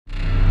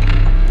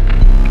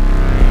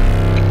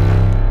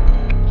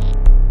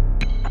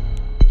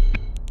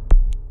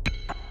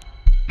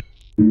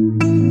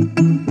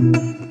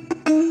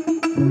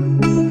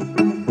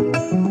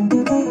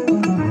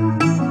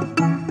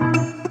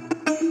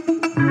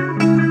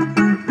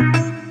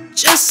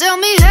Just tell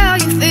me how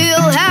you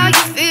feel, how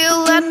you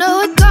feel. I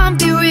know it can't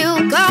be real,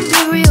 can't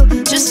be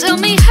real. Just tell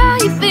me how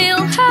you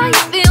feel, how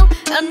you feel.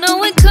 I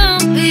know it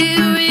can't be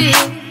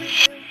real.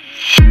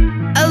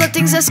 I let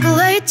things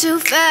escalate too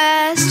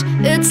fast.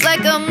 It's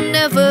like I'm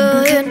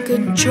never in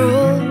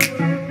control.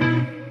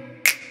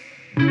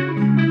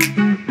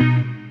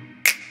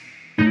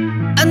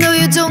 I know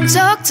you don't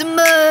talk too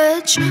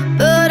much,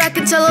 but I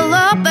can tell a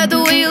lot by the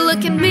way you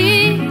look at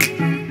me.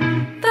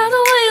 By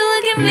the way you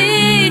look at me.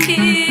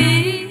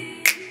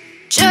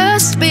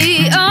 Just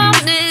be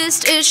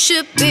honest, it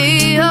should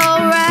be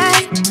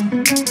alright.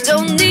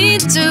 Don't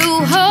need to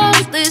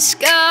hold this,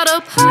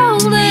 gotta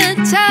hold it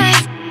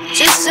tight.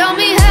 Just tell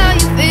me how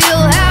you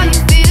feel, how you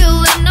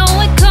feel. I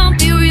know it can't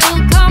be real,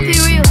 can't be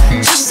real.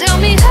 Just tell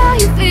me how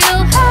you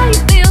feel, how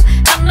you feel.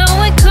 I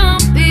know it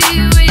can't be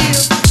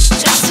real.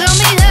 Just tell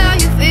me how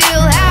you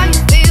feel, how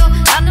you feel.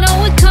 I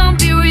know it can't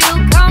be real,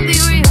 can't be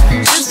real.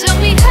 Just tell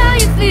me how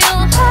you feel,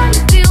 how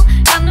you feel.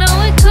 I know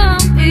it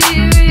can't be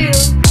real.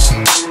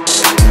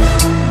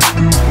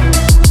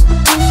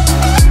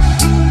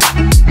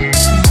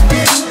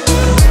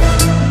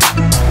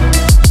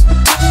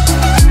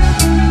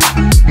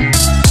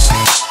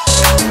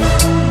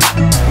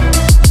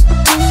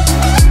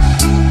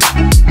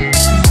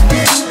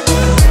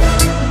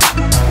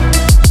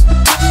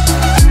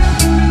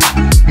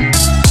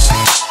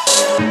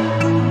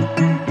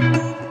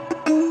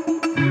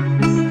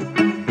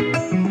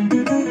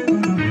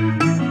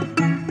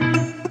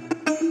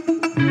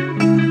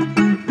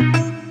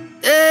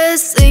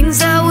 There's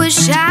things I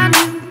wish I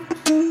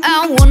knew.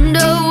 I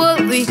wonder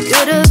what we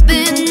could have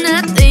been.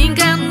 I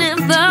think I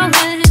never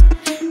went,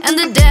 and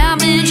the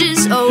damage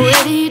is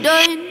already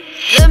done.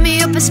 Let me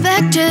your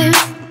perspective.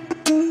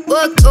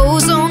 What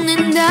goes on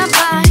in that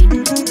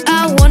mind?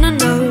 I wanna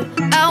know,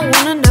 I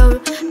wanna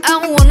know, I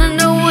wanna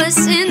know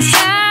what's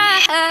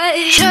inside.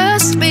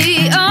 Just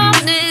be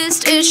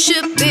honest, it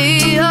should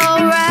be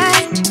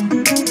alright.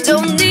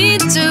 Don't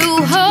need to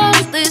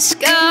hold this,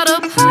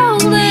 gotta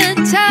hold it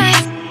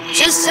tight.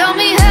 Just tell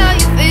me how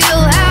you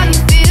feel, how you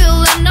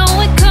feel. I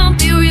know it can't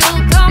be real,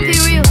 can't be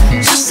real.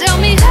 Just tell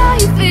me how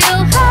you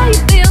feel, how you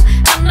feel.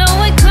 I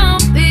know it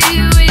can't be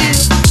real.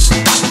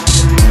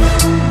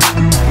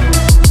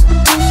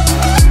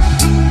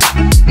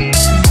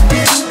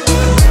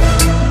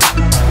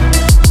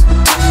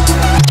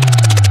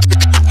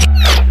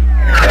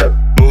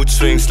 Mood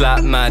swings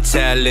like my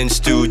talents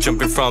do,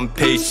 jumping from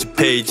page to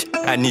page.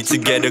 I need to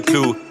get a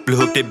clue. Blue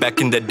hooked it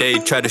back in the day,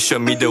 tried to show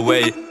me the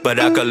way, but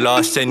I got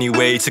lost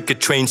anyway. Took a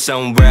train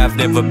somewhere I've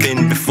never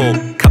been before.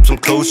 Copped some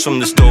clothes from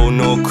the store,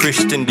 no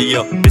Christian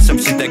Dior. Did some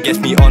shit that gets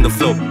me on the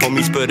floor.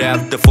 Homies put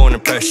out the phone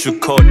and press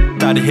record.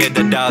 Thought I hear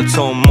the dial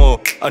tone more.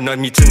 Annoyed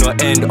me to no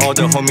end. All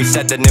the homies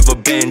said they never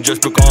been.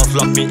 Just broke off,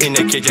 locked me in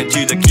a cage and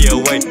threw the key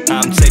away.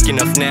 I'm taking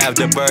off now,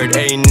 the bird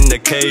ain't in the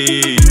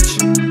cage.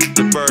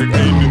 The bird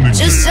ain't in the cage.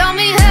 Just tell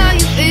me how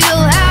you feel,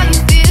 how